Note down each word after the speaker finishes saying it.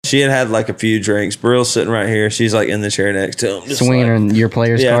she had like a few drinks. Brill's sitting right here. She's like in the chair next to him. Swinging your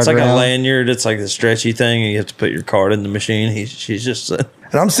player's card it's like around. a lanyard. It's like the stretchy thing, and you have to put your card in the machine. She's just sitting.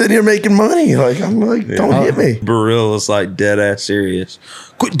 And I'm sitting here making money. Like, I'm like, don't hit me. Brill is like dead ass serious.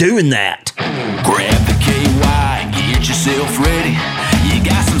 Quit doing that. Grab the KY and get yourself ready. You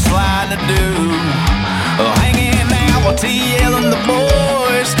got some sliding to do. Hanging out with TL and the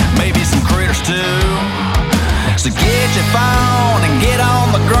boys. Maybe some critters too. So get your phone and get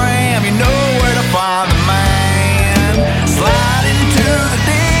on the gram. You know where to find the man. Slide into the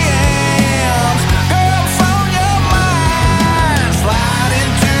DMs. Girl, what's on your mind? Slide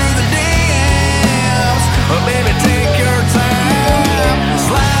into the DMs. Well, baby, take your time.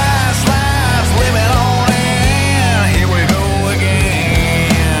 Slide, slip it on in. Here we go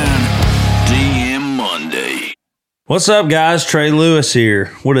again. DM Monday. What's up, guys? Trey Lewis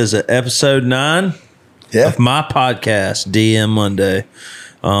here. What is it? Episode 9 of my podcast, DM Monday.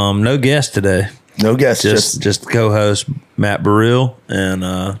 No guest today. No guest. Just co-host Matt Burrill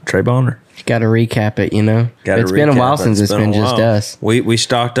and Trey Bonner. Got to recap it, you know. It's been a while since it's been just us. We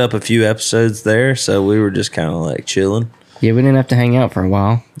stocked up a few episodes there, so we were just kind of like chilling. Yeah, we didn't have to hang out for a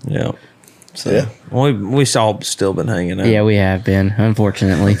while. Yeah. So we all still been hanging out. Yeah, we have been,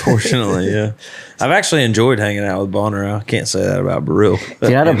 unfortunately. Fortunately, yeah. I've actually enjoyed hanging out with Bonner. I can't say that about Burrill. Dude, I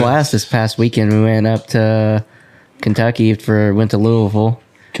had a blast this past weekend. We went up to Kentucky went to Louisville.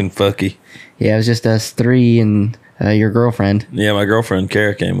 Kentucky. Yeah, it was just us three and your girlfriend. Yeah, my girlfriend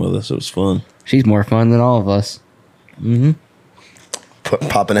Kara came with us. It was fun. She's more fun than all of us. Mm-hmm.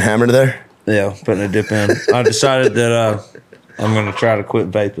 Popping a hammer to there? Yeah, putting a dip in. I decided that I'm going to try to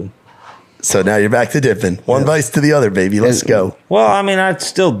quit vaping. So now you're back to dipping. One vice to the other, baby. Let's go. Well, I mean, I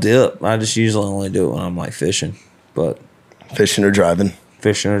still dip. I just usually only do it when I'm like fishing. But fishing or driving?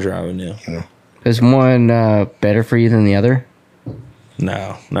 Fishing or driving, yeah. Is one better for you than the other?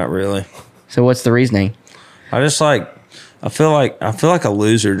 No, not really. So what's the reasoning? I just like I feel like a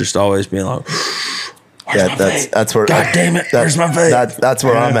loser just always being like yeah, that's where God damn it, where's my vape? That's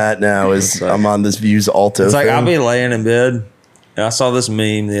where I'm at now is I'm on this Views Alto. It's like thing. I'll be laying in bed. I saw this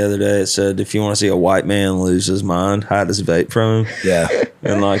meme the other day. It said, if you want to see a white man lose his mind, hide his vape from him. Yeah.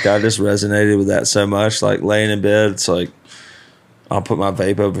 And like, I just resonated with that so much. Like laying in bed, it's like, I'll put my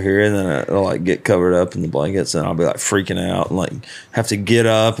vape over here and then it'll like get covered up in the blankets and I'll be like freaking out and like have to get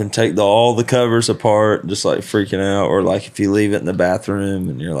up and take all the covers apart, just like freaking out. Or like if you leave it in the bathroom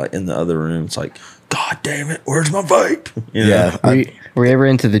and you're like in the other room, it's like, God damn it, where's my vape? You know? Yeah. Were you ever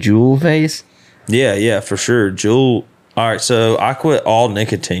into the Juul phase? Yeah, for sure. Juul. All right, so I quit all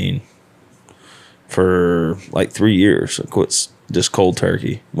nicotine for like 3 years. I quit just cold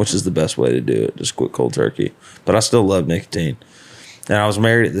turkey, which is the best way to do it. Just quit cold turkey. But I still love nicotine. And I was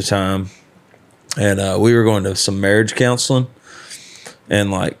married at the time, and we were going to some marriage counseling.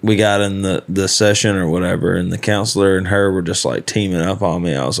 And like we got in the session or whatever, and the counselor and her were just like teaming up on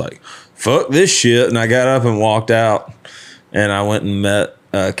me. I was like, fuck this shit. And I got up and walked out, and I went and met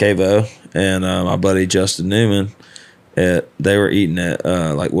Kavo and my buddy Justin Newman. They were eating at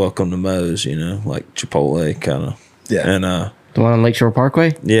like Welcome to Moe's, you know, like Chipotle kind of. Yeah. And the one on Lakeshore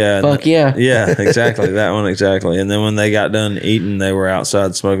Parkway? Yeah. Fuck yeah. Yeah, exactly. That one exactly. And then when they got done eating, they were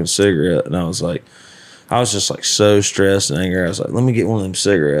outside smoking a cigarette, and I was just like so stressed and angry. I was like, let me get one of them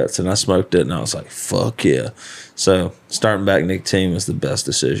cigarettes, and I smoked it, and I was like, fuck yeah. So starting back nicotine was the best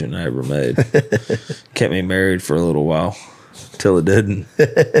decision I ever made. Kept me married for a little while till it didn't.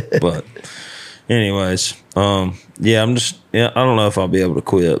 But anyways, I don't know if I'll be able to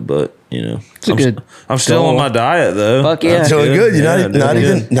quit, but you know, I'm still on my diet though. Fuck yeah, doing good.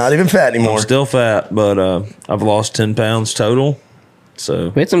 You're not even fat anymore. I'm still fat, but I've lost 10 pounds total. So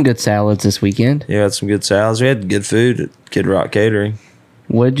we had some good salads this weekend. Yeah, we had some good salads. We had good food at Kid Rock Catering.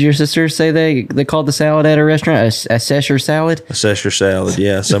 What did your sister say they called the salad at a restaurant? A Sesher salad? A Sesher salad,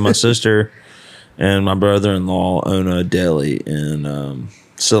 yeah. So my sister and my brother-in-law own a deli in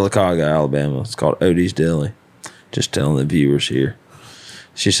Sylacauga, Alabama. It's called Odie's Deli. Just telling the viewers here.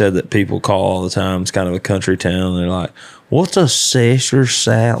 She said that people call all the time. It's kind of a country town. They're like, what's a Sesher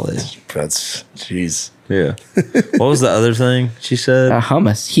salad? That's, jeez. Yeah. What was the other thing she said?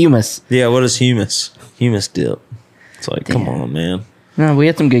 Humus. Yeah, what is humus? Humus dip. It's like, come on, man. No, we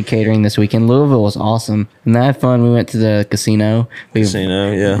had some good catering this weekend. Louisville was awesome. And I had fun. We went to the casino. We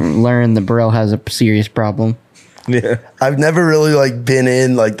learned the Burrell has a serious problem. Yeah. I've never really like been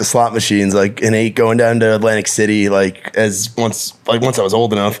in like the slot machines, like in going down to Atlantic City. Like once I was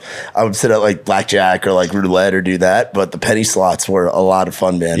old enough, I would sit at like blackjack or like roulette or do that. But the penny slots were a lot of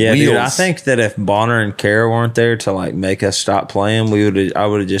fun, man. Yeah, Wheels. dude, I think that if Bonner and Kara weren't there to like make us stop playing, I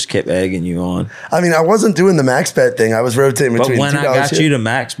would have just kept egging you on. I mean, I wasn't doing the max bet thing. I was rotating But between. when I got you to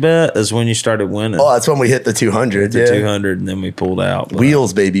max bet is when you started winning. Oh, that's when we hit the 200. The 200, and then we pulled out. But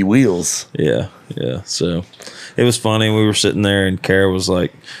Wheels, baby, wheels. Yeah. So it was funny. We were sitting there, and Kara was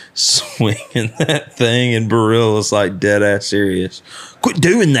like swinging that thing, and Burrell was like dead ass serious. Quit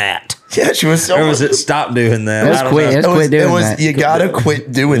doing that. Yeah, she was so. Or was it stop doing that? Let's I don't quit. know. Let's quit doing that. You gotta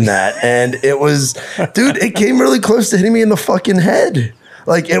quit doing that. And it was, dude, it came really close to hitting me in the fucking head.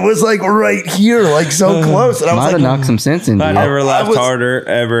 Like, it was like right here, like so close. And I was Might like, have knocked some sense into I you. never laughed was- harder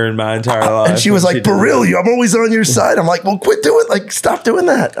ever in my entire life. and she was when like, did that. Barilli, I'm always on your side. I'm like, well, quit doing, like, stop doing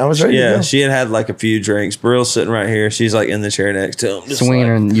that. I was ready to Yeah, go. she had like a few drinks. Brill's sitting right here. She's like in the chair next to him. just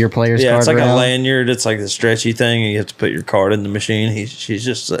Swinging like- your player's Yeah, card it's like around. a lanyard. It's like the stretchy thing, and you have to put your card in the machine. She's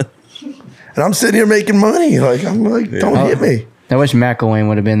just And I'm sitting here making money. Like, I'm like, don't hit me. I wish McElwain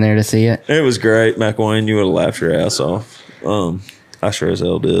would have been there to see it. it was great. McElwain, you would have laughed your ass off. I sure as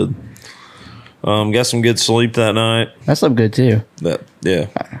hell did. Got some good sleep that night. I slept good too. But yeah,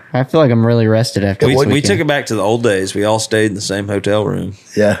 I feel like I'm really rested after we this took weekend. it back to the old days. We all stayed in the same hotel room.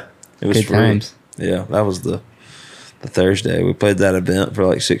 Yeah. It was Good free. times. Yeah, that was the Thursday. We played that event for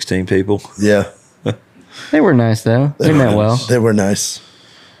like 16 people. Yeah. They were nice though. They meant well. They were nice.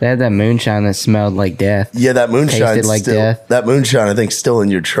 They had that moonshine that smelled like death. Yeah, that moonshine. Tasted like death. That moonshine, I think, still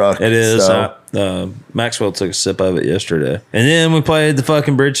in your truck. It is. So, Maxwell took a sip of it yesterday. And then we played the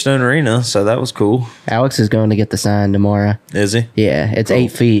fucking Bridgestone Arena, so that was cool. Alex is going to get the sign tomorrow. Is he? Yeah, it's 8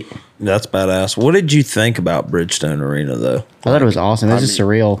 feet. That's badass. What did you think about Bridgestone Arena, though? I thought it was awesome. It was just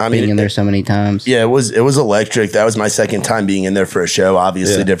surreal being in there so many times. yeah, it was electric. That was my second time being in there for a show.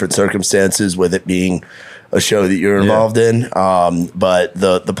 Obviously, Yeah. different circumstances with it being a show that you're involved in. But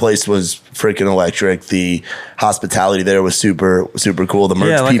the place was freaking electric. The hospitality there was super, super cool. The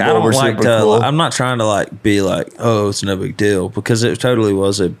merch I people don't were like super to. cool. I'm not trying to like be like, oh, it's no big deal, because it totally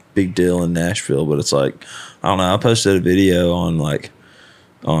was a big deal in Nashville. But it's like, I don't know. I posted a video on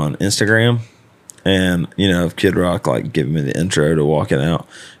Instagram, and of Kid Rock like giving me the intro to walking out,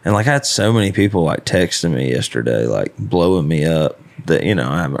 and like I had so many people like texting me yesterday, like blowing me up that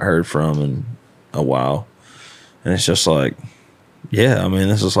I haven't heard from in a while, and it's just like, yeah, I mean,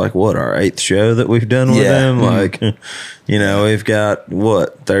 this is like what, our 8th show that we've done with Yeah. them. Like, we've got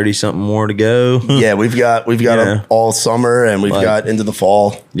what, 30 something more to go. Yeah, we've got Yeah. all summer, and we've Like- got into the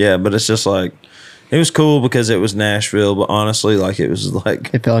fall. Yeah, but it's just like, it was cool because it was Nashville, but honestly, like it was like,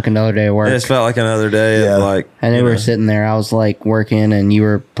 It felt like another day of work. it just felt like another day Yeah. of like, I know we were sitting there. I was like working, and you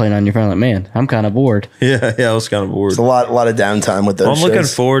were playing on your phone. Like, man, I'm kind of bored. yeah, I was kind of bored. It's a lot of downtime with those Well, I'm looking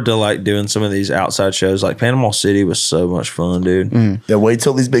shows. forward to like doing some of these outside shows. Like Panama City was so much fun, dude. Yeah, wait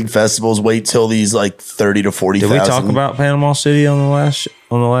till these big festivals. Wait till these like 30 to 40,000. Did we talk about Panama City on the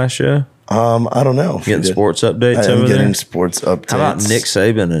last show? I don't know. if we Getting did. sports updates I am over getting there. sports updates. How about Nick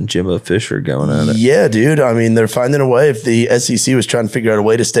Saban and Jimbo Fisher going at it? Yeah, dude. I mean, they're finding a way. If the SEC was trying to figure out a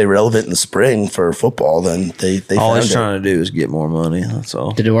way to stay relevant in the spring for football, then they All found he's it. trying to do is get more money. That's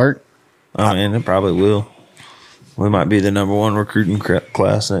all. Did it work? I mean, it probably will. We might be the number 1 recruiting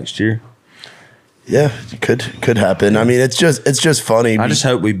class next year. Yeah, it could happen. I mean, it's just funny. I just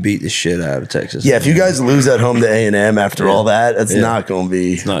hope we beat the shit out of Texas. Yeah, if you guys lose at home to A&M after all that, that's Yeah. not going to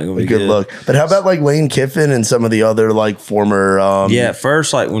be not gonna be a good good. look. But how about like Lane Kiffin and some of the other like former Yeah, at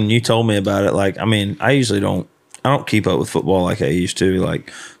first, like when you told me about it, like I mean, I don't keep up with football like I used to.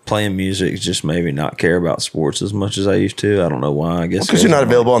 Like playing music, just maybe not care about sports as much as I used to. I don't know why. I guess because you're not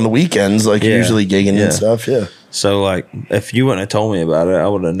available on the weekends like you're Yeah. usually gigging Yeah. and stuff. Yeah. So like, if you wouldn't have told me about it, I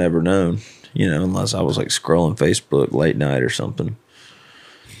would have never known. Unless I was like scrolling Facebook late night or something.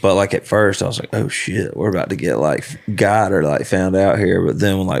 But like at first, I was like, "Oh shit, we're about to get like got or like found out here." But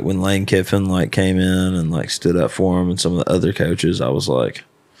then when Lane Kiffin like came in and like stood up for him and some of the other coaches, I was like,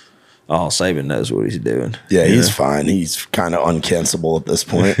 "Oh, Saban knows what he's doing." Yeah, You he's know? fine. He's kind of uncancelable at this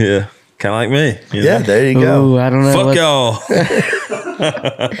point. Yeah, kind of like me. Yeah, there you go. Ooh, I don't know. Fuck what- y'all.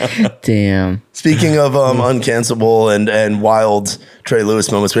 Damn. Speaking of uncancelable and wild Trey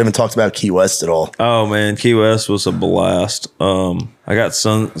Lewis moments, we haven't talked about Key West at all. Oh man, Key West was a blast. I got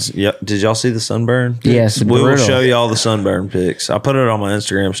Yeah, did y'all see the sunburn? Yes, we will brutal. show y'all the sunburn pics. I put it on my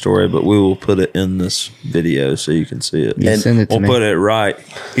Instagram story, but we will put it in this video so you can see it. Yeah, send it to We'll me. put it right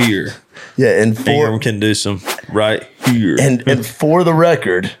here. Yeah, and Ingram can do some right here. and for the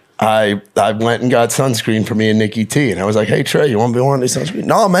record, I went and got sunscreen for me and Nikki T, and I was like, "Hey Trey, you want to be wearing any sunscreen?"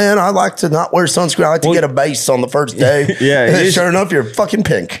 No, man, I like to not wear sunscreen. I like to get a base on the first day. Yeah, and then usually- sure enough, you're fucking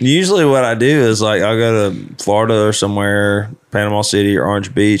pink. Usually what I do is like I'll go to Florida or somewhere, Panama City or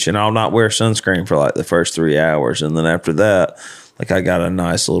Orange Beach, and I'll not wear sunscreen for like the first 3 hours. And then after that, like I got a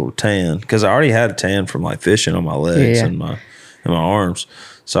nice little tan because I already had a tan from like fishing on my legs Yeah. and my arms.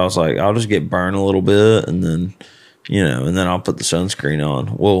 So I was like, I'll just get burned a little bit and then, and then I'll put the sunscreen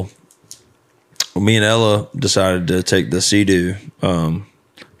on. Well, me and Ella decided to take the Sea-Doo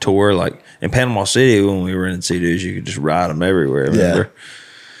tour. Like in Panama City, when we were in Sea-Doos, you could just ride them everywhere. Remember?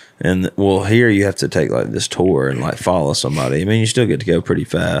 And well, here you have to take like this tour and like follow somebody. I mean, you still get to go pretty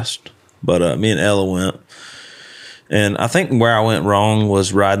fast. But me and Ella went. And I think where I went wrong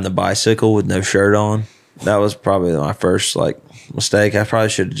was riding the bicycle with no shirt on. That was probably my first like mistake. I probably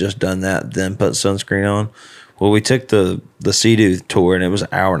should have just done that, then put sunscreen on. Well, we took the Sea-Doo tour and it was an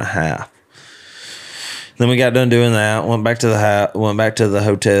hour and a half. Then we got done doing that, went back to the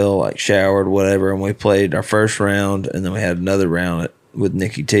hotel, like showered, whatever, and we played our first round, and then we had another round with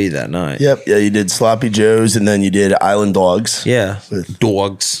Nikki T that night. Yep. Yeah, you did Sloppy Joe's, and then you did Island Dogs. Yeah,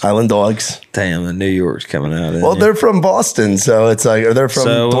 dogs. Island Dogs. Damn, the New York's coming out. Well, they're from Boston, so it's like, or they're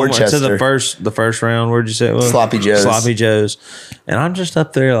from Dorchester. So the first round, where'd you say it was? Sloppy Joe's. Sloppy Joe's. And I'm just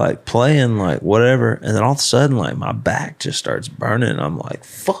up there like playing like whatever, and then all of a sudden like my back just starts burning. I'm like,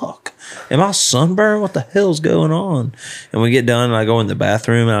 fuck. Am I sunburned? What the hell's going on? And we get done and I go in the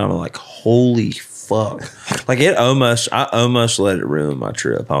bathroom and I'm like, holy fuck. Like I almost let it ruin my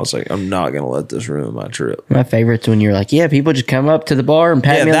trip. I was like, I'm not going to let this ruin my trip. My favorite's when you're like, yeah, people just come up to the bar and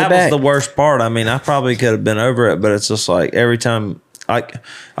pat me on the that back. was the worst part. I mean, I probably could have been over it, but it's just like every time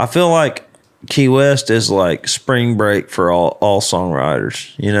I feel like Key West is like spring break for all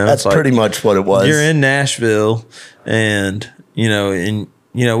songwriters. That's it's like, pretty much what it was. You're in Nashville and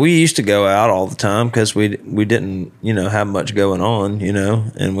we used to go out all the time because we didn't, have much going on,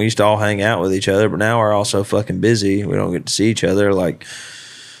 and we used to all hang out with each other. But now we're all so fucking busy. We don't get to see each other. Like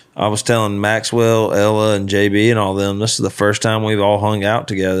I was telling Maxwell, Ella, and JB and all them, this is the first time we've all hung out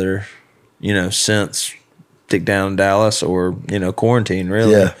together, since Dick Down in Dallas or, quarantine,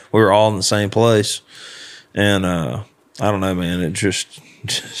 really. Yeah. We were all in the same place. And I don't know, man. It just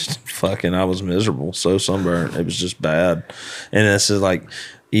fucking, I was miserable, so sunburned. It was just bad. And it's just like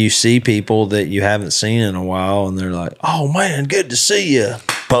you see people that you haven't seen in a while, and they're like, "Oh man, good to see you."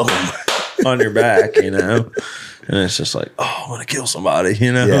 Boom. On your back, and it's just like, "Oh, I'm gonna kill somebody,"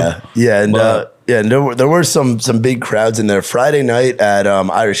 Yeah, yeah, and and there were some big crowds in there. Friday night at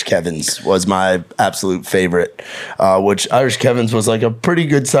Irish Kevin's was my absolute favorite, which Irish Kevin's was like a pretty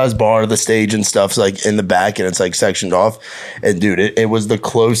good sized bar. The stage and stuff's like in the back, and it's like sectioned off. And dude, it was the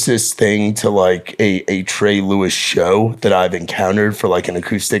closest thing to like a Trey Lewis show that I've encountered for like an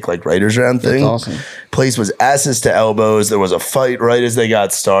acoustic like writers round thing. That's awesome. Place was asses to elbows. There was a fight right as they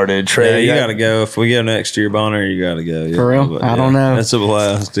got started. Trey, you gotta go. If we go next to your Bonner, you gotta go. Yeah. For real? But, I don't know. That's a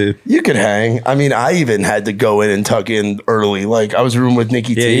blast, dude. you could hang. I mean, I even had to go in and tuck in early. Like I was rooming with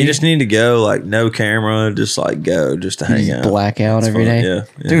Nikki Yeah, T. you just need to go, like no camera, just like go, just to hang out. Black out every day. Yeah,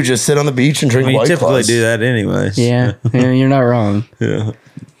 yeah. Dude, just sit on the beach and drink I mean, you White typically Claws. do that anyways. Yeah, you're not wrong. Yeah.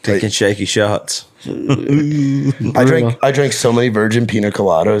 Taking shaky shots. I drank so many virgin pina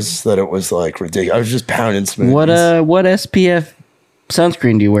coladas that it was like ridiculous. I was just pounding smoothies. What SPF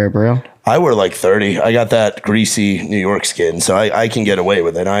sunscreen do you wear, bro? I wear like 30. I got that greasy New York skin, so I can get away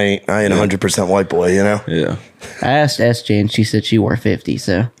with it. I ain't 100% white boy, Yeah. I asked SJ and she said she wore 50.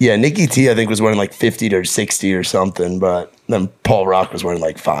 So Yeah, Nikki T I think was wearing like 50 to 60 or something, but then Paul Rock was wearing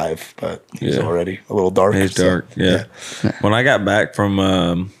like 5, but he's already a little dark. He's so, dark. Yeah. When I got back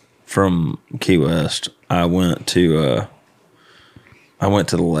from Key West, I went to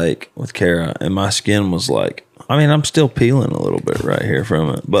the lake with Kara, and my skin was like, I mean, I'm still peeling a little bit right here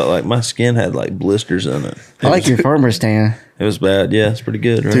from it, but like my skin had like blisters in it. I like your farmer's tan. It was bad. Yeah, it's pretty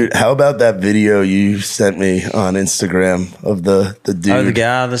good, right? Dude, how about that video you sent me on Instagram of the dude?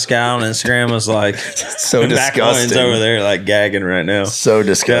 Oh, this guy on Instagram was like, So Back disgusting. over there like gagging right now. So Did I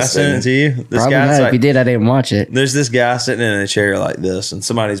disgusting. send it to you? This Probably guy's not. If like, you did, I didn't watch it. there's this guy sitting in a chair like this, and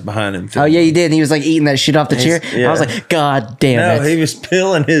somebody's behind him. Oh, yeah, you did. And he was like eating that shit off the chair. yeah. I was like, God damn No, it. he was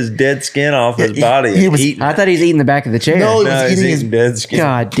peeling his dead skin off his body. he and was- eating I thought he was eating the back of the chair. No, he was No, he's eating his eating dead skin.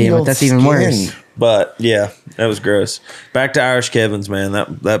 God damn it. peeled That's even skin. worse. But yeah, that was gross. Back to Irish Kevin's, man.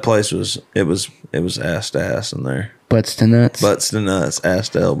 That place was ass to ass in there, Butts to nuts. butts to nuts, ass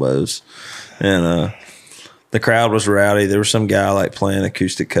to elbows, and the crowd was rowdy. There was some guy like playing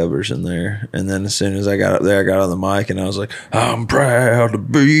acoustic covers in there, and then as soon as I got up there, I got on the mic and I was like, "I'm proud to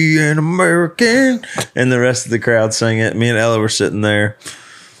be an American," and the rest of the crowd sang it. Me and Ella were sitting there.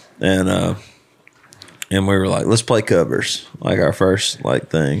 and we were like, let's play covers, like our first like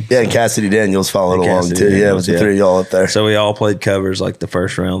thing. Yeah, and Cassidy Daniels followed And along Cassidy too. Yeah, with Daniels, the three of y'all up there. So we all played covers like the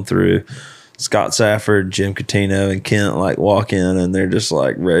first round through. Scott Safford, Jim Catino, and Kent like walk in and they're just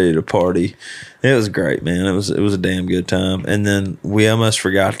like ready to party. It was great, man. It was a damn good time. And then we almost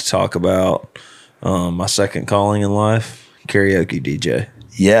forgot to talk about my second calling in life, karaoke DJ.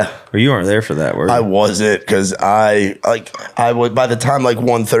 Yeah. Or you weren't there for that, were you? I wasn't because I would by the time like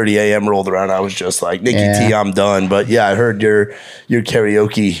 1:30 a.m. rolled around, I was just like, Nikki T, I'm done. But yeah, I heard your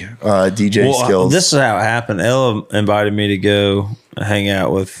karaoke DJ skills. This is how it happened. Ella invited me to go hang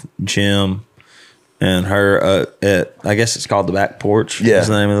out with Jim and her at, I guess it's called the Back Porch. Yeah. Is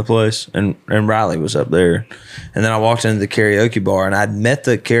the name of the place. And Riley was up there. And then I walked into the karaoke bar and I'd met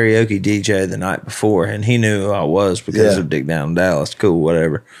the karaoke DJ the night before and he knew who I was because of Dick Down in Dallas. Cool,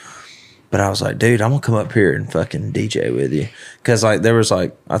 whatever. But I was like, dude, I'm going to come up here and fucking DJ with you. Because like there was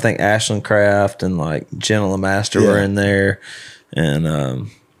like, I think Ashland Craft and like Jenna Master were in there.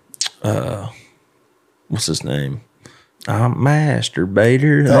 And what's his name?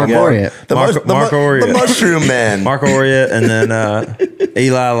 Masturbator. Mark Oriet. Mark Oriet. The Mushroom Man. Mark Oriet. And then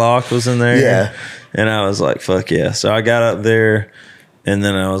Eli Locke was in there. Yeah. And I was like, fuck yeah. So I got up there and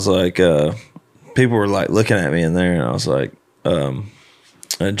then I was like, people were like looking at me in there and I was like,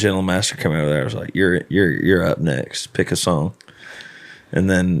 a Gentle Master came over there. I was like, you're up next. Pick a song. And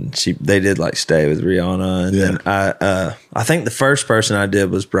then they did like Stay with Rihanna. And then I think the first person I did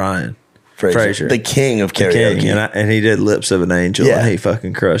was Brian Fraser, the king of karaoke. and he did Lips of an Angel, and he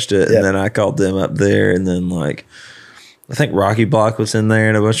fucking crushed it. And then I called them up there, and then like I think Rocky Block was in there,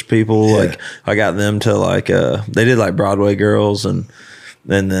 and a bunch of people. Like I got them to like they did like Broadway Girls, and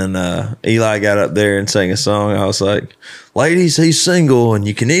then Eli got up there and sang a song. I was like, "Ladies, he's single, and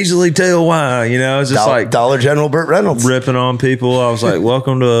you can easily tell why." You know, it's just like Dollar General Burt Reynolds ripping on people. I was like,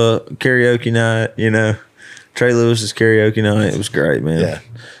 "Welcome to a karaoke night." You know, Trey Lewis's karaoke night. It was great, man. Yeah.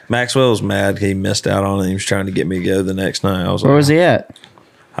 Maxwell was mad he missed out on it. He was trying to get me to go the next night. I was Where like, was he at?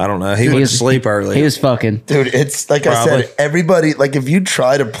 I don't know. He went to sleep early. He was fucking. Dude, it's like Probably. I said, everybody, like if you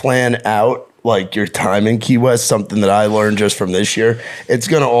try to plan out like your time in Key West, something that I learned just from this year, it's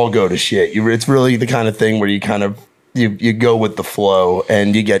going to all go to shit. It's really the kind of thing where you kind of, you go with the flow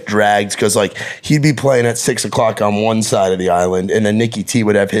and you get dragged because like he'd be playing at 6 o'clock on one side of the island and then Nicky T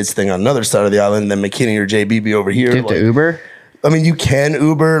would have his thing on another side of the island and then McKinney or JB be over here. Did the Uber? I mean, you can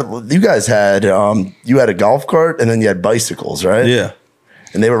Uber. You guys had you had a golf cart and then you had bicycles, right? Yeah.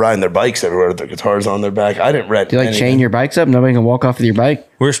 And they were riding their bikes everywhere with their guitars on their back. I didn't rent. Do you like anything. chain your bikes up? Nobody can walk off with your bike.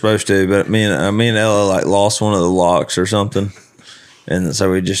 We're supposed to, but me and Ella like lost one of the locks or something. And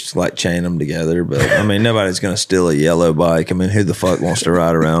so we just like chain them together. But I mean, nobody's going to steal a yellow bike. I mean, who the fuck wants to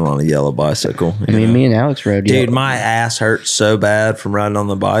ride around on a yellow bicycle? I mean, me and Alex rode. Dude, my ass hurt so bad from riding on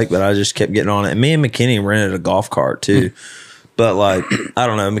the bike, but I just kept getting on it. And me and McKinney rented a golf cart too. But like, I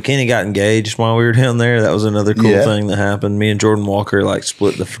don't know, McKinney got engaged while we were down there. That was another cool thing that happened. Me and Jordan Walker like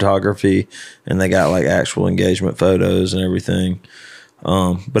split the photography and they got like actual engagement photos and everything.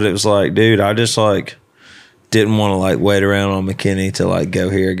 But it was like, dude, I just like didn't want to like wait around on McKinney to like go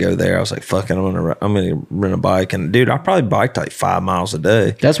here, go there. I was like, fuck it, I'm gonna rent a bike. And dude, I probably biked like 5 miles a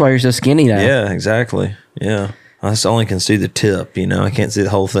day. That's why you're so skinny now. Yeah, exactly. Yeah. I just only can see the tip, you know. I can't see the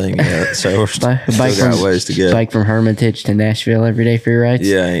whole thing yet. So we're still got ways to go. Bike from Hermitage to Nashville every day for your rides.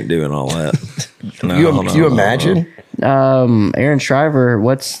 Yeah, I ain't doing all that. No, you imagine? Aaron Shriver,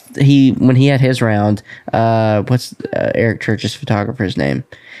 when he had his round, what's Eric Church's photographer's name?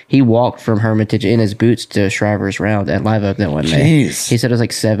 He walked from Hermitage in his boots to Shriver's round at Live Oak that one day. Jeez. He said it was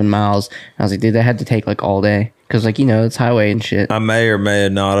like 7 miles. I was like, dude, that had to take like all day. Because like, you know, it's highway and shit. I may or may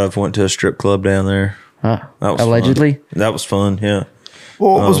not have went to a strip club down there. Huh. That was Allegedly? fun. That was fun, yeah.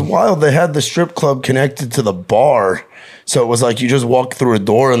 Well, it was wild. They had the strip club connected to the bar. So it was like you just walk through a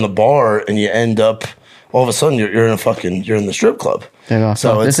door in the bar and you end up, all of a sudden, you're in the strip club.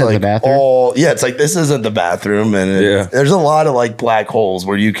 So this is the bathroom? It's like this isn't the bathroom. And there's a lot of like black holes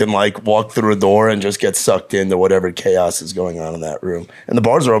where you can like walk through a door and just get sucked into whatever chaos is going on in that room. And the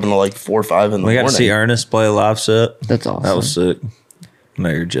bars are open till like 4 or 5 in the morning. We got to see Ernest play a live set. That's awesome. That was sick. I know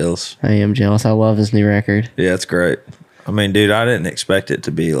you're jealous. I am jealous. I love his new record. Yeah, it's great. I mean, dude, I didn't expect it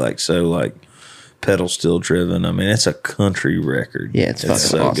to be like so like pedal steel driven. I mean, it's a country record. Yeah, it's fucking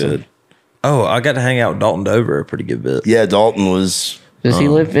so awesome. good. Oh, I got to hang out with Dalton Dover a pretty good bit. Yeah, Dalton was. Does he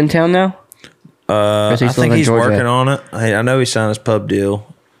live in town now? I think he's working on it. I know he signed his pub deal.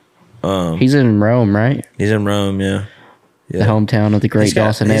 He's in Rome, right? He's in Rome, yeah. The hometown of the great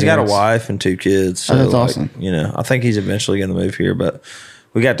Dawson He's got a Edwards. wife and 2 kids. So that's like, awesome. You know, I think he's eventually going to move here, but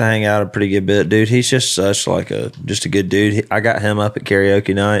we got to hang out a pretty good bit, dude. He's just such like just a good dude. I got him up at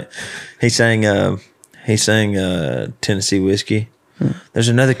karaoke night. He sang Tennessee Whiskey. There's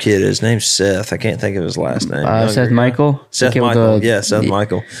another kid. His name's Seth. I can't think of his last name. Seth Michael. Seth Michael. Seth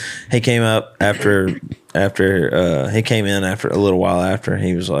Michael. He came up after he came in after a little while after. And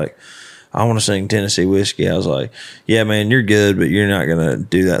he was like, I want to sing Tennessee Whiskey. I was like, yeah, man, you're good, but you're not gonna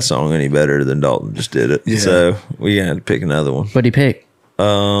do that song any better than Dalton just did it. Yeah. So we had to pick another one. What'd he pick?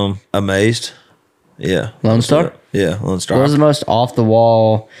 Amazed. Yeah. Lone Star? Yeah, Lone Star. What was the most off the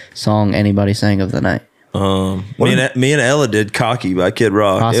wall song anybody sang of the night? Me and Ella did "Cocky" by Kid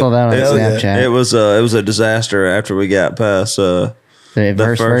Rock. I saw that on Snapchat. It was a disaster after we got past The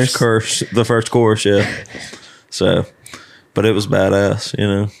first chorus. Yeah. So, but it was badass, you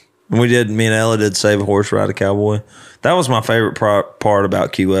know. Me and Ella did "Save a Horse, Ride a Cowboy." That was my favorite part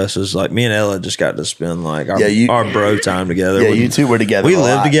about Key West is like me and Ella just got to spend like our bro time together. Yeah, you two were together. We a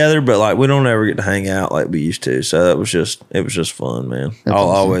lived lot. together, but like we don't ever get to hang out like we used to. So it was just fun, man. I'll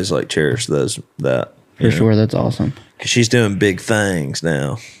awesome. always like cherish that. For sure, that's awesome. 'Cause she's doing big things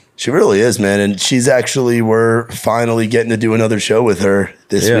now. She really is, man. And we're finally getting to do another show with her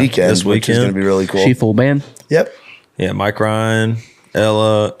this weekend, which is going to be really cool. She full band? Yep. Yeah, Mike Ryan,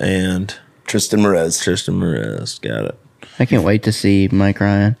 Ella, and Tristan Merez. Got it. I can't wait to see Mike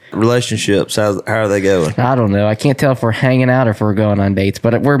Ryan. Relationships, how are they going? I don't know. I can't tell if we're hanging out or if we're going on dates,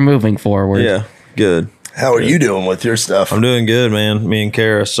 but we're moving forward. Yeah, good. How are you doing with your stuff? I'm doing good, man. Me and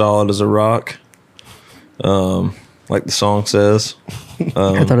Kara solid as a rock. Like the song says.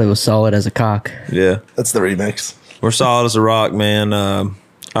 I thought it was solid as a cock. Yeah. That's the remix. We're solid as a rock, man. I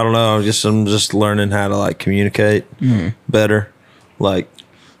don't know. I'm just learning how to like communicate better. Like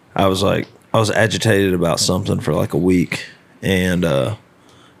I was agitated about something for like a week, and I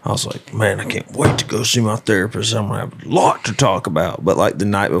was like, man, I can't wait to go see my therapist. I'm gonna have a lot to talk about. But like the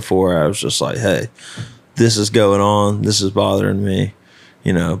night before, I was just like, hey, this is going on. This is bothering me.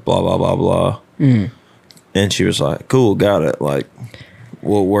 You know, blah blah blah blah. And she was like, cool, got it. Like,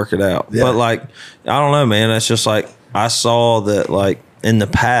 we'll work it out. Yeah. But like, I don't know, man. It's just like I saw that like in the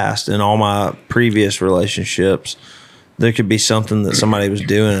past, in all my previous relationships, there could be something that somebody was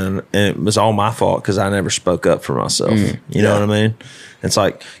doing and it was all my fault because I never spoke up for myself. You know what I mean? It's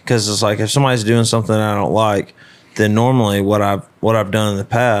like, because it's like if somebody's doing something I don't like, then normally what I've done in the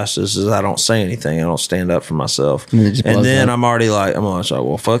past is I don't say anything. I don't stand up for myself. And then I'm already like,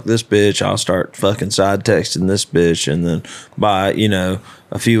 well, fuck this bitch. I'll start fucking side texting this bitch. And then by, you know,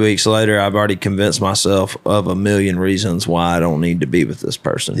 a few weeks later, I've already convinced myself of a million reasons why I don't need to be with this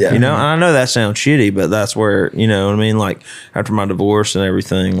person. Yeah. You know, and I know that sounds shitty, but that's where, you know what I mean? Like after my divorce and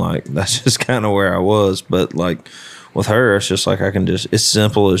everything, like that's just kind of where I was. But like with her, it's just like it's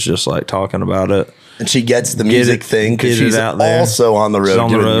simple as just like talking about it. And she gets the music thing because she's out there. also on the road. She's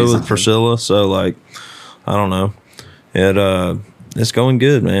on the doing road music with Priscilla, so like, I don't know. It's going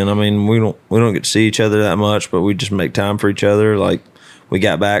good, man. I mean, we don't get to see each other that much, but we just make time for each other. Like, we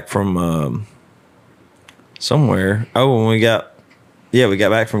got back from somewhere. Oh, when we got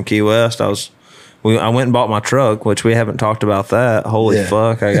back from Key West. I went and bought my truck, which we haven't talked about that. Holy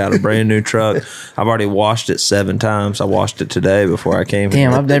fuck, I got a brand new truck. I've already washed it 7 times. I washed it today before I came here.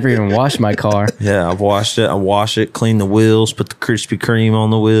 Damn, I've never even washed my car. Yeah, I've washed it. I wash it, clean the wheels, put the Krispy Kreme on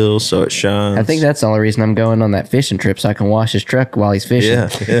the wheels so it shines. I think that's the only reason I'm going on that fishing trip, so I can wash his truck while he's fishing.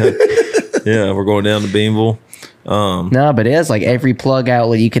 Yeah, we're going down to Beanville. No, but it has like every plug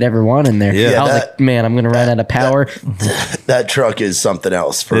outlet you could ever want in there. Yeah. I was like, man, I'm going to run out of power. That truck is something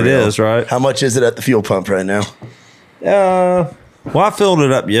else. For It real. is, right? How much is it at the fuel pump right now? Well, I filled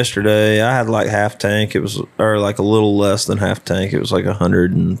it up yesterday. I had like half tank. Or like a little less than half tank. It was like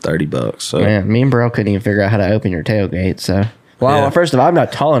 $130. So Man, me and Bro couldn't even figure out how to open your tailgate. So, well, Yeah. first of all, I'm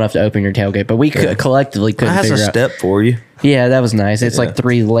not tall enough to open your tailgate, but we collectively it couldn't has a figure out. step for you. Yeah, that was nice. It's like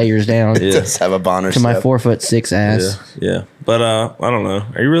 3 layers down It does have a Bonner to my step. 4'6" ass. Yeah. But I don't know.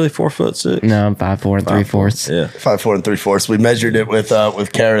 Are you really 4'6"? No, I'm 5'4" 3/4. Yeah. 5'4" 3/4. We measured it with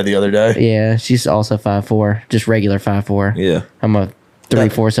Kara the other day. Yeah, she's also 5'4", just regular 5'4". Yeah. I'm a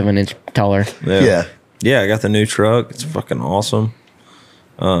 3/4 of an inch taller. Yeah. Yeah, I got the new truck. It's fucking awesome.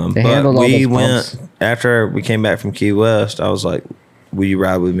 They But handled all we those went bumps. after we came back from Key West. I was like, "Will you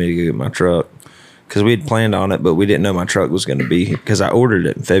ride with me to go get my truck?" Because we had planned on it, but we didn't know my truck was going to be here. Because I ordered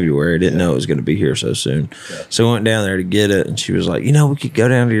it in February, I didn't know it was going to be here so soon. So we went down there to get it, and she was like, "You know, we could go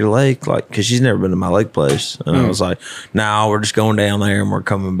down to your lake, like, because she's never been to my lake place." And I was like, "No, we're just going down there, and we're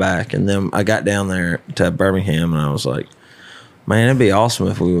coming back." And then I got down there to Birmingham, and I was like, "Man, it'd be awesome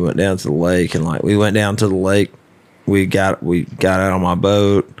if we went down to the lake." And like, we went down to the lake. We got out on my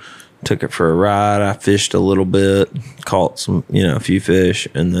boat. took it for a ride. I fished a little bit, caught some, a few fish,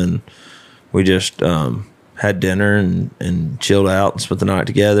 and then we just had dinner and chilled out and spent the night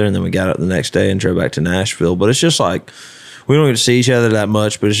together. And then we got up the next day and drove back to Nashville. But it's just like, we don't get to see each other that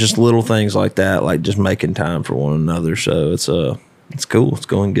much, but it's just little things like that, like just making time for one another. So it's cool. It's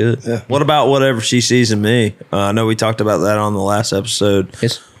going good. Yeah. What about Whatever She Sees in Me? I know we talked about that on the last episode.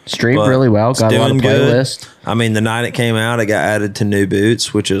 It's streamed really well. Got a lot of playlists. I mean, the night it came out, it got added to New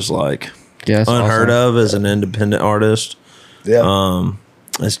Boots, which is like unheard of as an independent artist. Yeah.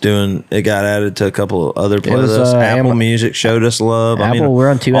 It got added to a couple of other playlists. Apple Music showed us love. We're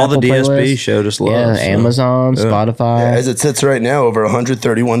on 2 all Apple the DSP playlists. Showed us love. Yeah, so. Amazon, Spotify. Yeah, as it sits right now, over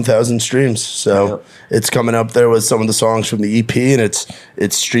 131,000 streams. So it's coming up there with some of the songs from the EP, and it's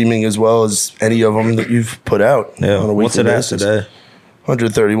streaming as well as any of them that you've put out. Yeah. On a What's it at today?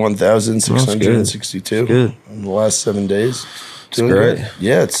 131,662 good in the last 7 days. It's great.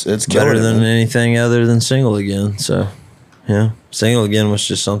 Yeah, it's better than anything other than Single Again. So, yeah, Single Again was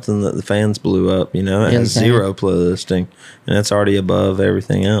just something that the fans blew up. It has 0 playlisting, and it's already above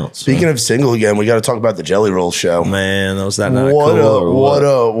everything else. Speaking of Single Again, we got to talk about the Jelly Roll show. Man, was that not what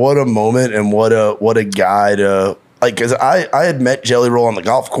cool? What a moment, and what a guy to like. Because I had met Jelly Roll on the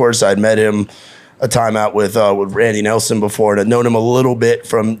golf course. I'd met him a time out with Randy Nelson before, and I'd known him a little bit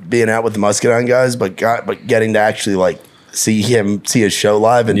from being out with the Muscadine guys, but getting to actually like see his show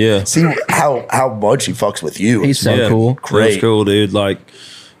live and see how much he fucks with you. He's so cool. Great. That's cool, dude. Like,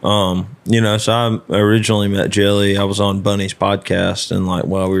 so I originally met Jelly. I was on Bunny's podcast, and like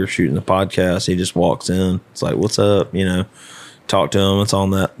while we were shooting the podcast, he just walks in. It's like, what's up? Talk to him. It's on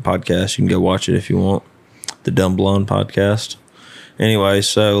that podcast. You can go watch it if you want. The Dumb Blonde podcast. Anyway,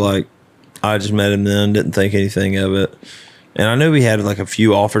 so like, I just met him then, didn't think anything of it. And I knew we had like a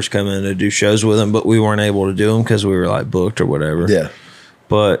few offers come in to do shows with him, but we weren't able to do them because we were like booked or whatever. Yeah.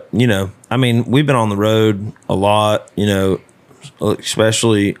 But, I mean, we've been on the road a lot,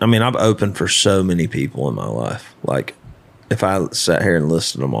 especially, I've opened for so many people in my life. Like, if I sat here and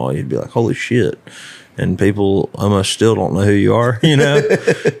listed them all, you'd be like, holy shit. And people almost still don't know who you are,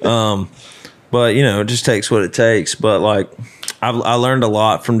 But, it just takes what it takes. But, like, I learned a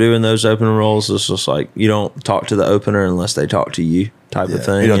lot from doing those opening roles. It's just like, you don't talk to the opener unless they talk to you type of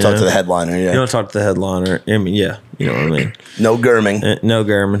thing. You don't talk to the headliner, You don't talk to the headliner. You know what I mean? No Germing. No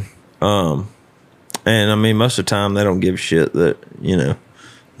German. And, most of the time, they don't give a shit that,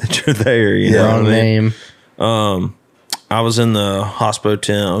 that you're there, you know Wrong what I mean? name. I was in the hospo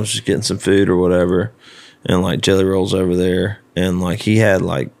tent. I was just getting some food or whatever. And, like, Jelly Roll's over there. And, like, he had,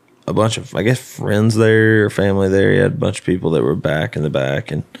 like, a bunch of, I guess, friends there or family there. He had a bunch of people that were back in the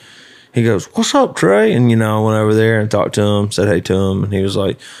back. And he goes, what's up, Trey? And, I went over there and talked to him, said hey to him. And he was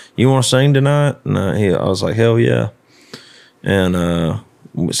like, you want to sing tonight? And I was like, hell yeah. And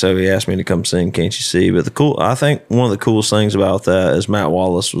so he asked me to come sing Can't You See? But I think one of the coolest things about that is Matt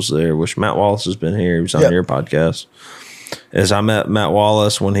Wallace was there, which Matt Wallace has been here. He was on your podcast. Is I met Matt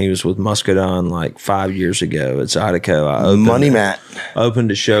Wallace when he was with Muscadine like 5 years ago at Zydeco. I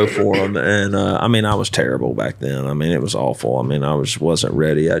opened a show for him, and I was terrible back then. It was awful. I wasn't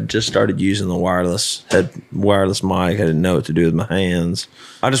ready. I just started using the wireless mic. I didn't know what to do with my hands.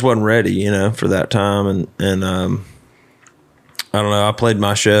 I just wasn't ready, for that time. And I don't know. I played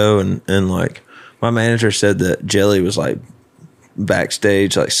my show, and like my manager said that Jelly was like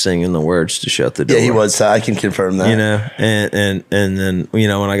backstage like singing the words to shut the door. Yeah, he was. I can confirm that. And then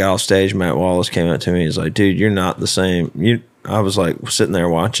when I got off stage, Matt Wallace came up to me. He's like, dude, you're not the same. I was like sitting there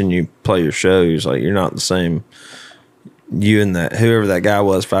watching you play your show. He was like, you're not the same. You and that whoever that guy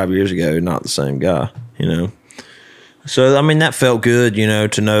was 5 years ago, not the same guy. So that felt good.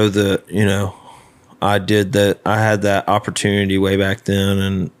 To know that I did that. I had that opportunity way back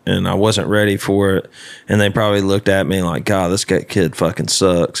then, and I wasn't ready for it. And they probably looked at me like, God, this kid fucking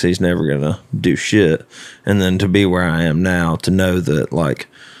sucks. He's never gonna do shit. And then to be where I am now, to know that like,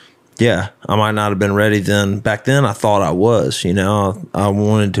 yeah, I might not have been ready then. Back then, I thought I was. I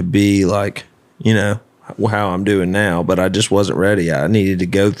wanted to be like, how I'm doing now, but I just wasn't ready. I needed to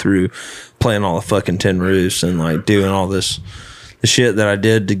go through playing all the fucking Tin Roofs and like doing all the shit that I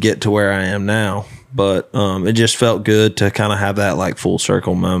did to get to where I am now. But it just felt good to kind of have that like full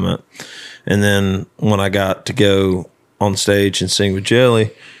circle moment. And then when I got to go on stage and sing with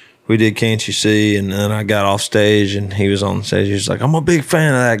Jelly, we did Can't You See? And then I got off stage and he was on stage. He was like, I'm a big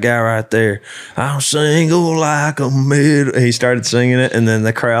fan of that guy right there. I'm single like a mid. He started singing it, and then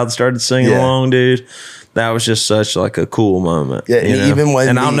the crowd started singing along, dude. That was just such like a cool moment. Yeah, even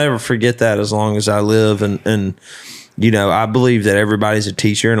when I'll never forget that as long as I live. And I believe that everybody's a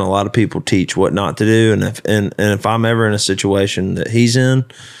teacher, and a lot of people teach what not to do. And if I'm ever in a situation that he's in,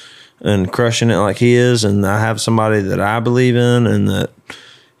 and crushing it like he is, and I have somebody that I believe in and that,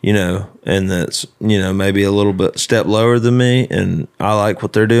 you know, and that's, you know, maybe a little bit step lower than me, and I like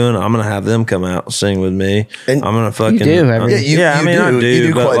what they're doing, I'm gonna have them come out and sing with me. And I'm gonna fucking do, I mean- I do. You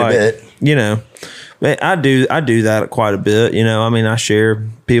do but quite like, a bit. you know, I do that quite a bit. You know, I mean, I share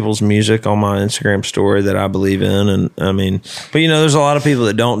people's music on my Instagram story that I believe in, and I mean, but you know, there's a lot of people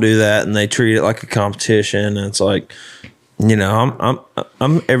that don't do that, and they treat it like a competition, and it's like, you know,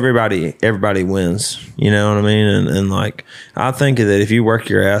 I'm everybody wins, you know what I mean? And like, I think that if you work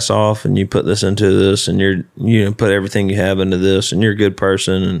your ass off and you put this into this, and you know, put everything you have into this, and you're a good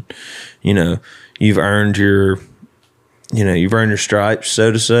person, and, you know, you've earned your stripes,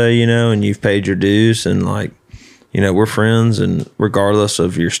 so to say, you know, and you've paid your dues, and like, you know, we're friends, and regardless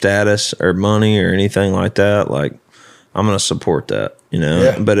of your status or money or anything like that, like, I'm going to support that, you know,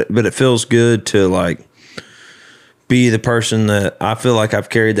 Yeah. but it feels good to like, be the person that I feel like I've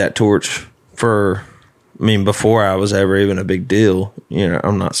carried that torch for. I mean, before I was ever even a big deal, you know,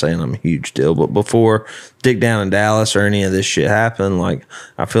 I'm not saying I'm a huge deal, but before Dick Down in Dallas or any of this shit happened, like,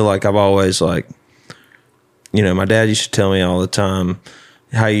 I feel like I've always like, you know, my dad used to tell me all the time,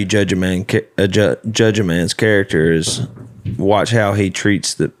 how you judge a man's character is watch how he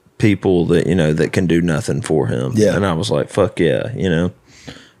treats the people that, you know, that can do nothing for him. Yeah. And I was like, fuck yeah, you know,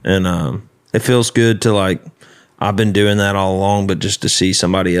 and it feels good to like, I've been doing that all along, but just to see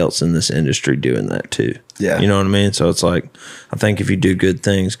somebody else in this industry doing that too. Yeah. You know what I mean? So it's like, I think if you do good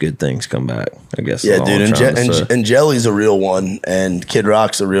things come back, I guess. Yeah, is all dude, I'm trying to say. and Jelly's a real one, and Kid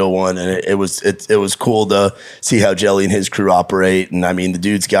Rock's a real one, and it was cool to see how Jelly and his crew operate. And I mean, the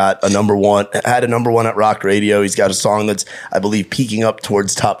dude's got had a number one at Rock Radio. He's got a song that's, I believe, peaking up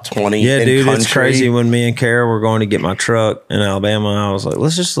towards top 20. Yeah, in dude, country. it's crazy. When me and Kara were going to get my truck in Alabama, I was like,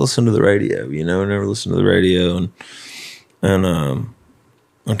 let's just listen to the radio. You know, I never listened to the radio, and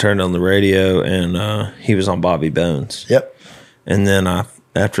I turned on the radio, and he was on Bobby Bones. Yep. And then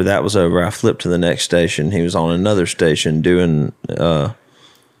after that was over, I flipped to the next station. He was on another station doing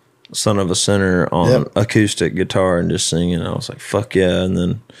Son of a Sinner on acoustic guitar and just singing. I was like, fuck yeah. And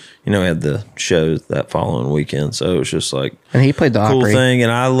then, you know, we had the show that following weekend. So it was just like, And he played the cool Opry. thing.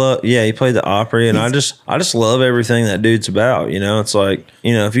 And he played the Opry. And I just love everything that dude's about. You know, it's like,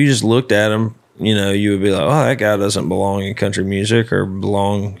 you know, if you just looked at him, you know, you would be like, oh, that guy doesn't belong in country music or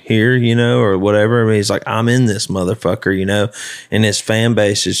belong here, you know, or whatever. I mean, he's like, I'm in this motherfucker, you know, and his fan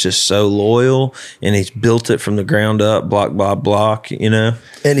base is just so loyal, and he's built it from the ground up, block by block, you know.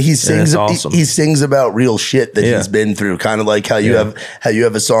 And he sings. it's awesome. He sings about real shit that Yeah. he's been through. Kind of like how you have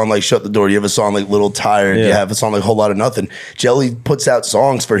a song like "Shut the Door." You have a song like "Little Tired." You Yeah. have a song like "Whole Lot of Nothing." Jelly puts out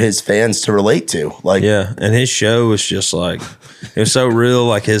songs for his fans to relate to. Like, Yeah, and his show was just like, it was so real.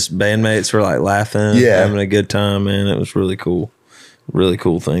 Like his bandmates were like laughing, having a good time, man. It was really cool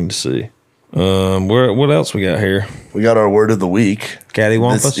thing to see. What else we got here? we got our word of the week.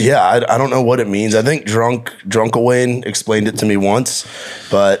 Cattywampus. Yeah, I don't know what it means. I think Drunkawayne explained it to me once,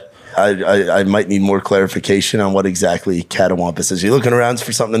 but I might need more clarification on what exactly cattywampus is. You looking around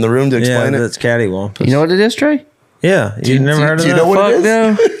for something in the room to explain it? that's cattywampus. You know what it is, Trey? Yeah, you never heard of do you that? know what it Fuck is?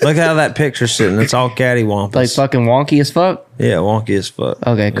 no. Look how that picture's sitting. It's all cattywampus. Like fucking wonky as fuck? Yeah, wonky as fuck.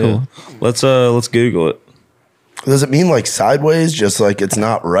 Okay, cool. Yeah. Let's Google it. Does it mean like sideways, just like it's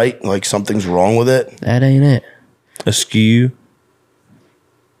not right, like something's wrong with it? That ain't it. Askew.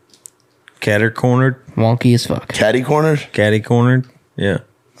 Catter-cornered. Wonky as fuck. Catty cornered? Catty-cornered. Yeah.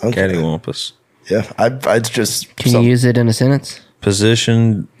 Okay. Cattywampus. Yeah, I'd just. Can you use it in a sentence?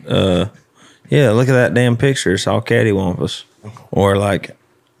 Position. Yeah, look at that damn picture. It's all cattywampus. Or like,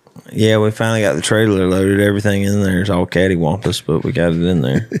 yeah, we finally got the trailer loaded. Everything in there is all cattywampus, but we got it in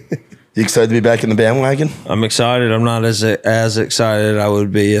there. You excited to be back in the bandwagon? I'm excited. I'm not as excited I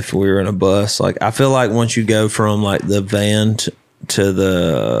would be if we were in a bus. Like, I feel like once you go from like the van to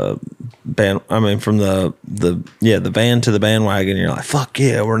the band, I mean, from the van to the bandwagon, you're like, fuck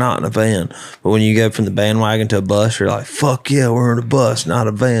yeah, we're not in a van. But when you go from the bandwagon to a bus, you're like, fuck yeah, we're in a bus, not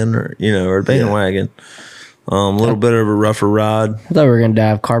a van, or or a bandwagon. A little bit of a rougher ride, I thought we were gonna die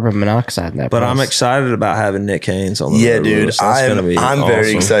of carbon monoxide in that. but bus. I'm excited about having Nick Haynes on the Yeah, road dude. with us. That's gonna be I'm very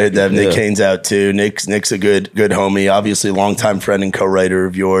awesome. excited to have Nick Yeah. Haynes out too. Nick's a good homie, obviously a longtime friend and co-writer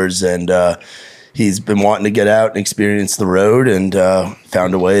of yours, and he's been wanting to get out and experience the road, and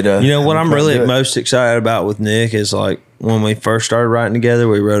found a way to. You know what I'm try to really do it. most excited about with Nick is like when we first started writing together,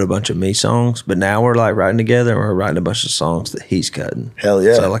 we wrote a bunch of me songs, but now we're like writing together and we're writing a bunch of songs that he's cutting. Hell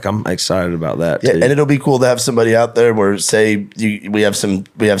yeah. So like I'm excited about that Yeah, too. and it'll be cool to have somebody out there where say we have some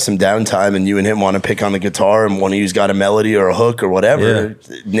downtime and you and him want to pick on the guitar and one of you's got a melody or a hook or whatever.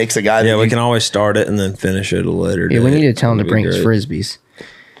 Nick's a guy. yeah, that we you- can always start it and then finish it a later. Yeah, we date. need to tell him to That'd be bring his great. frisbees.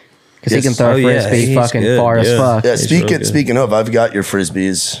 because he can throw Oh, a yeah, frisbee he's fucking good, far as yeah. fuck. Yeah, He's real good. speaking of, I've got your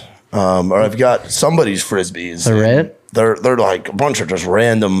frisbees, or I've got somebody's frisbees. The red? They're like a bunch of just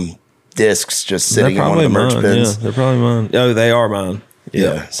random discs just They're sitting in one of the merch mine. bins. Yeah, they're probably mine. Oh, they are mine.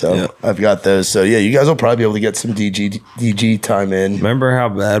 Yeah, so Yeah. I've got those. So yeah, you guys will probably be able to get some DG time in. Remember how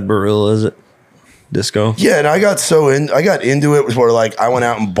bad Barilla is at disco? Yeah, and I got into it where like I went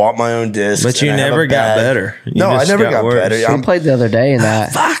out and bought my own discs. But you and I have a never got bag. better. You No, I just never got worse. better. We I'm- played the other day in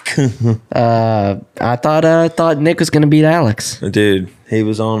that. Fuck. I thought Nick was gonna beat Alex. Dude, he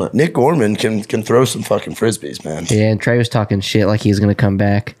was on it. Nick Gorman can throw some fucking frisbees, man. Yeah, and Trey was talking shit like he was gonna come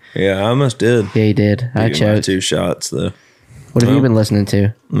back. Yeah, I almost did. Yeah, he did. I Beat him by choked. 2 shots, though. What have you been listening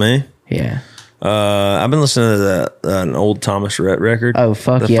to? Me? Yeah. I've been listening to an old Thomas Rhett record. Oh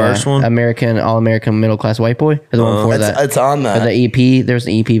fuck the yeah! first one. All American middle class white boy. Or the one before that. It's on Or that. the EP. There's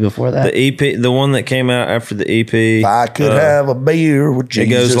an EP before that. The EP, the one that came out after the EP. If I could have a beer with It Jesus.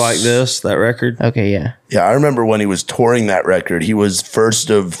 goes like this. That record. Okay, yeah. Yeah, I remember when he was touring that record. He was first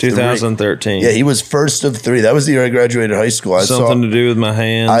of 2013. 3. Yeah, he was first of 3. That was the year I graduated high school. I Something saw. to do with my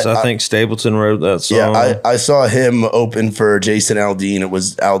hands. I think Stapleton wrote that song. Yeah, I saw him open for Jason Aldean. It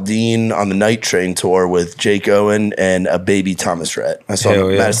was Aldean on the Night Train tour with Jake Owen and a baby Thomas Rhett. I saw him Hell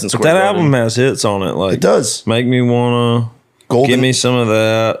at yeah. Madison But Square that Garden. album has hits on it. Like It does. make me wanna Golden. give me some of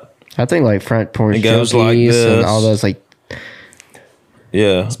that. I think like Front Porch It goes like Junkies and this. all those like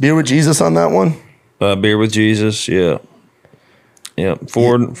Yeah, Beer with Jesus on that one. Beer with Jesus. Yeah, yeah.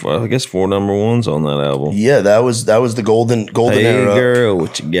 I guess 4 number 1s on that album. Yeah, that was the golden Hey era. girl,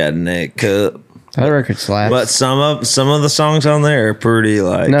 what you got in that cup? that record slaps. But some of the songs on there are pretty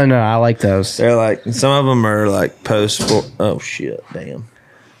like no, I like those. they're like some of them are like post. Oh shit! Damn.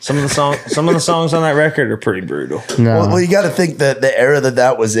 Some of the songs on that record are pretty brutal. No, Well, you got to think that the era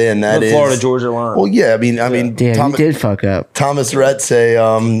that was in. That The is Florida Georgia line. Well, yeah, I mean, damn, Tom- you did fuck up. Thomas Rhett say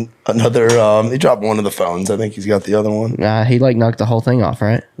another. He dropped one of the phones. I think he's got the other one. He like knocked the whole thing off,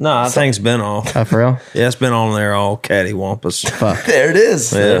 right? No, I think's been off. Oh, for real? Yeah, it's been on there all cattywampus. Fuck. There it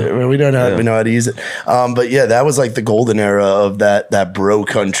is. Yeah. We know how to use it. But yeah, that was like the golden era of that bro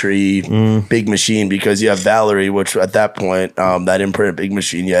country Big Machine, because you have Valerie, which at that point, that imprint Big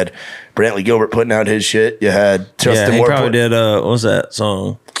Machine, you had Brantley Gilbert putting out his shit. You had Yeah, Justin he Moore. probably did. What was that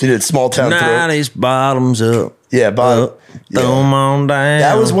song? He did Small Town Throat. 90s bottoms up. Yeah, Bob. Throw 'em on down.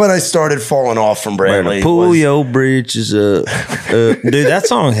 That was when I started falling off from Better Brantley. pull was- your britches up. Dude, that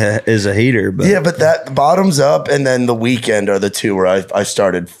song is a heater. But Yeah, but that Bottoms Up and then The Weekend are the two where I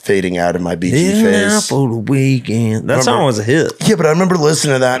started fading out of my BG Yeah, phase. for the weekend. That Remember- song was a hit. Yeah, but I remember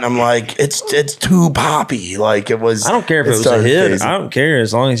listening to that and I'm like, it's too poppy. Like it was. I don't care if it was a started hit. phasing. I don't care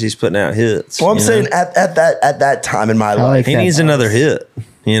as long as he's putting out hits. Well, I'm you saying know? at that time in my like life, he that. needs another hit.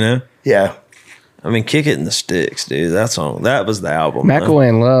 You know, yeah. I mean, kick it in the sticks, dude. That song, that was the album.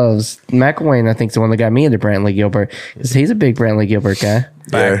 McElwain, I think, is the one that got me into Brantley Gilbert. 'Cause he's a big Brantley Gilbert guy.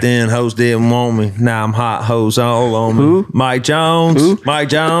 Back then, hoes didn't want me. Now I'm hot hoes all on me. Who? Mike Jones. Who? Mike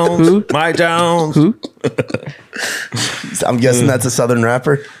Jones. Who? Mike Jones. Who? I'm guessing that's a Southern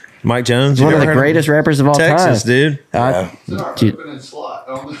rapper. Mike Jones. One you of the never heard greatest rappers of all Texas, time. dude. Yeah. It's in our Dude. opening slot.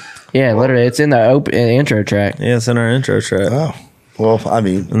 Yeah, literally, it's in the intro track. Yeah, it's in our intro track Oh, well, I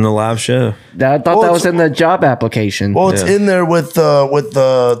mean, in the live show. I thought Well, that was it's- in the job application. well, it's Yeah. in there with the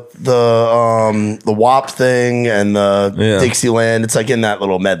WAP thing and the Yeah. Dixieland. It's like in that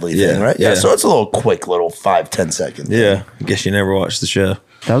little medley Yeah, thing, right? Yeah. yeah. So it's a little quick, little 5-10 second. Yeah, I guess you never watched the show.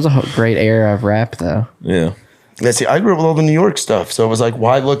 That was a great era of rap, though. Yeah, Yeah, see, I grew up with all the New York stuff, so it was like,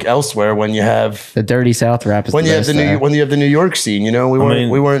 why look elsewhere when you have The Dirty South rap is when the you have best, the though. New York scene? You know, we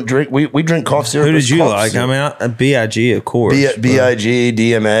weren't drink we drink cough syrup. who as did you cough like? syrup. I mean, Big, of course. but- Big,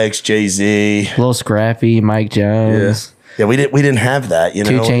 DMX, Jay Z. Lil Scrappy, Mike Jones, Yeah, we didn't have that. You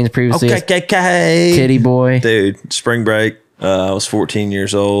know, 2 Chainz previously, Okay, Titty Boy, dude. Spring break. I was 14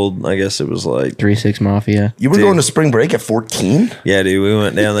 years old. I guess it was like 3-6 Mafia. You were Dude. going to spring break at 14. yeah, dude. We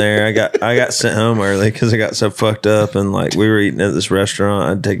went down there. I got sent home early because I got so fucked up and like we were eating at this restaurant.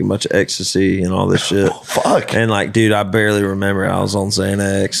 I'd taken a bunch of ecstasy and all this shit. Fuck. And like, dude, I barely remember I was on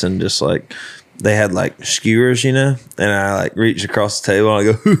Xanax and just like they had like skewers, you know. And I like reached across the table and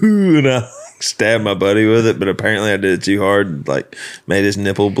I go, hoo, and I stabbed my buddy with it. But apparently I did it too hard, and, like made his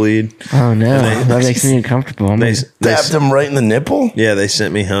nipple bleed. Oh no, that makes me uncomfortable. They Stabbed him right in the nipple. yeah, they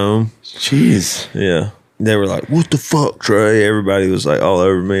sent me home. Jeez. Yeah. They were like, what the fuck, Trey? Everybody was like all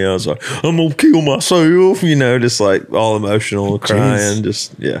over me. I was like, I'm going to kill myself, you know, just like all emotional, crying.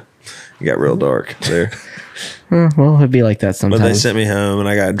 Just, yeah. It got real dark there. well, it'd be like that But sometimes. they sent me home and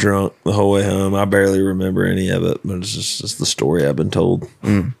I got drunk the whole way home. I barely remember any of it, but it's just the story I've been told.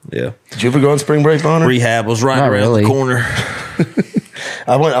 Yeah. Did you ever go on spring break, Bonner? Rehab was right Not around really. the corner.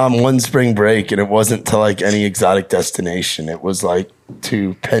 I went on one spring break, and it wasn't to like any exotic destination. It was like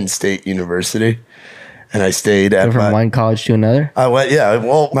to Penn State University, and I stayed at From one college to another? I went, yeah.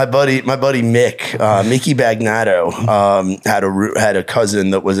 Well, my buddy Mick, Mickey Bagnato, had a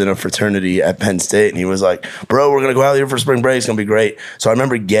cousin that was in a fraternity at Penn State, and he was like, "Bro, we're gonna go out here for spring break. It's gonna be great." So I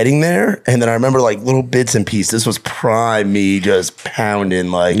remember getting there, and then I remember like little bits and pieces. This was prime me just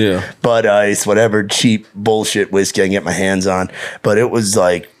pounding like Bud Ice, whatever cheap bullshit whiskey I can get my hands on. But it was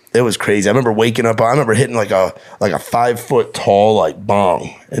like. It was crazy. I remember waking up. I remember hitting like a 5 foot tall like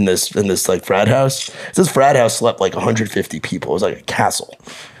bong in this like frat house. This frat house slept like 150 people. It was like a castle.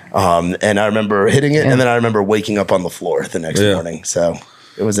 And I remember hitting it, and then I remember waking up on the floor the next morning. So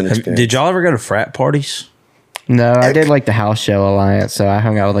it was an experience. Did y'all ever go to frat parties? No, I did like the House Show Alliance. So I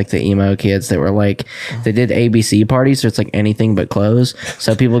hung out with like the emo kids that were like, they did ABC parties. So it's like anything but clothes.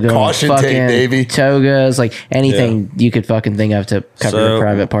 So people go in Caution tape, fucking baby. togas, like anything you could fucking think of to cover your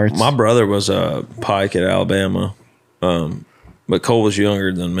private parts. My brother was a Pike at Alabama, but Cole was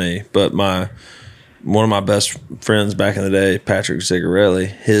younger than me. But one of my best friends back in the day, Patrick Zigarelli,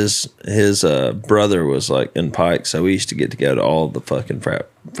 his brother was like in Pike, so we used to get to go to all the fucking frat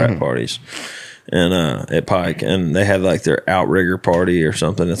parties. And at Pike, and they had like their outrigger party or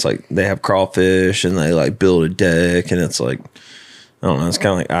something. It's like they have crawfish and they like build a deck, and it's like, I don't know, it's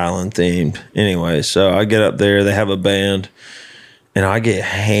kind of like island themed. Anyway, so I get up there, they have a band, and I get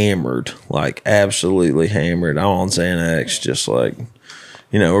hammered, like absolutely hammered. I'm on Xanax, just like,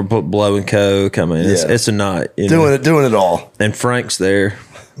 you know, we're blowing coke. I mean, it's a night, doing it all. And Frank's there.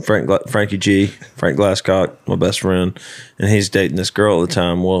 Frankie G, Frank Glasscock, my best friend, and he's dating this girl at the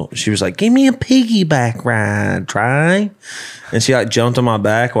time. Well, she was like, "Give me a piggyback ride, try," and she like jumped on my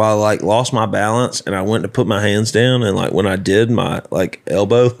back while I like lost my balance, and I went to put my hands down, and like when I did, my like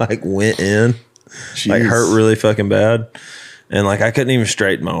elbow like went in, like hurt really fucking bad, and like I couldn't even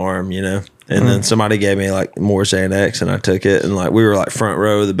straighten my arm, you know. And then somebody gave me like more Xanax, and I took it, and like we were like front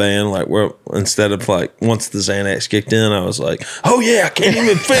row of the band, like instead of like once the Xanax kicked in, I was like, "Oh yeah, I can't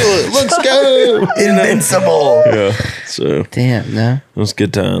even feel it. Let's go, Invincible." Yeah. So damn, no, it was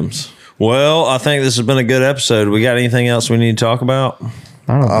good times. Well, I think this has been a good episode. We got anything else we need to talk about?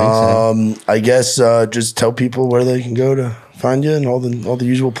 I don't think so. I guess just tell people where they can go to find you and all the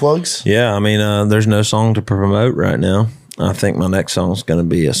usual plugs. Yeah, I mean, there's no song to promote right now. I think my next song is going to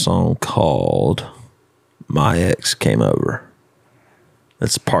be a song called My Ex Came Over.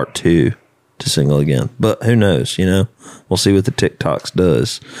 That's part 2 to Single Again. But who knows, you know? We'll see what the TikToks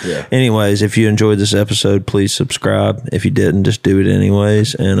does. Yeah. Anyways, if you enjoyed this episode, please subscribe. If you didn't, just do it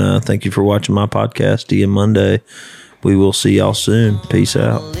anyways. And thank you for watching my podcast, DM Monday. We will see y'all soon. Peace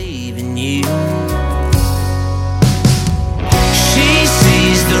out. She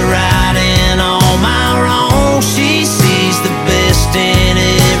sees the writing on my wrong. She sees the best in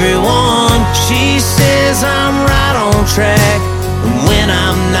everyone. She says I'm right on track, and when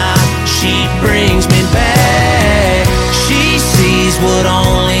I'm not, she brings me back. She sees what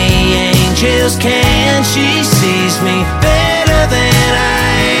only angels can. She sees me better than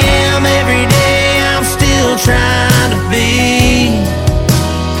I am. Every day I'm still trying to be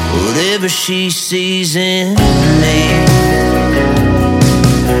whatever she sees in me.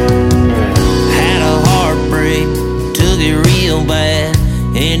 Real bad.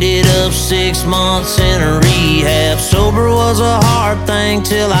 Ended up 6 months in a rehab. Sober was a hard thing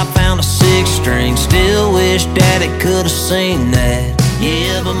till I found a 6 string. Still wish Daddy could have seen that.